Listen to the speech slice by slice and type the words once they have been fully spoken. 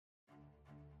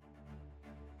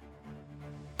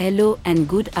Hello and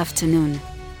good afternoon.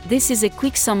 This is a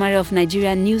quick summary of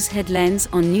Nigeria news headlines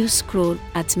on Newscroll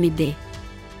at midday.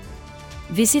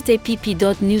 Visit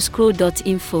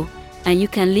app.newscroll.info and you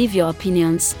can leave your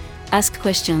opinions, ask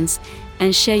questions,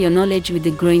 and share your knowledge with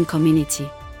the growing community.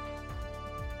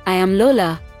 I am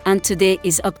Lola, and today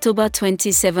is October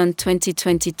 27,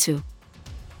 2022.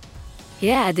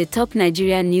 Here are the top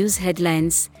Nigeria news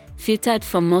headlines, filtered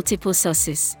from multiple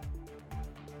sources.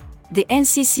 The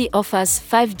NCC offers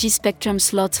 5G spectrum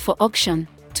slots for auction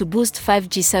to boost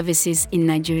 5G services in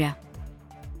Nigeria.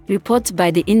 Report by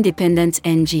the Independent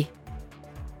NG.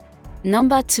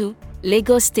 Number 2,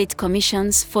 Lagos State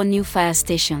commissions 4 new fire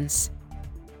stations.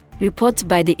 Report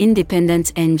by the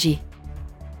Independent NG.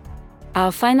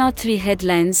 Our final 3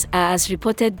 headlines are as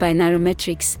reported by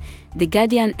Nairametrics, The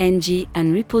Guardian NG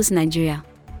and Ripples Nigeria.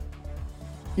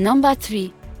 Number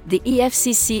 3, the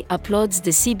EFCC applauds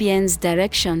the CBN's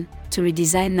direction to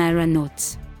redesign Naira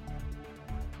notes.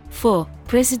 4.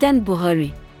 President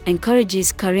Buhari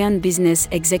encourages Korean business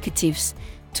executives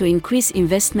to increase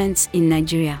investments in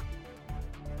Nigeria.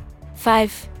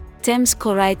 5. Tems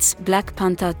co-writes Black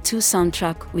Panther 2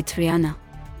 soundtrack with Rihanna.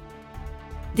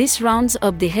 This rounds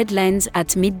up the headlines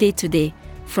at midday today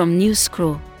from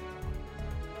Newscroll.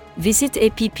 Visit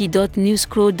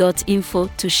app.newscroll.info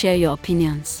to share your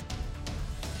opinions.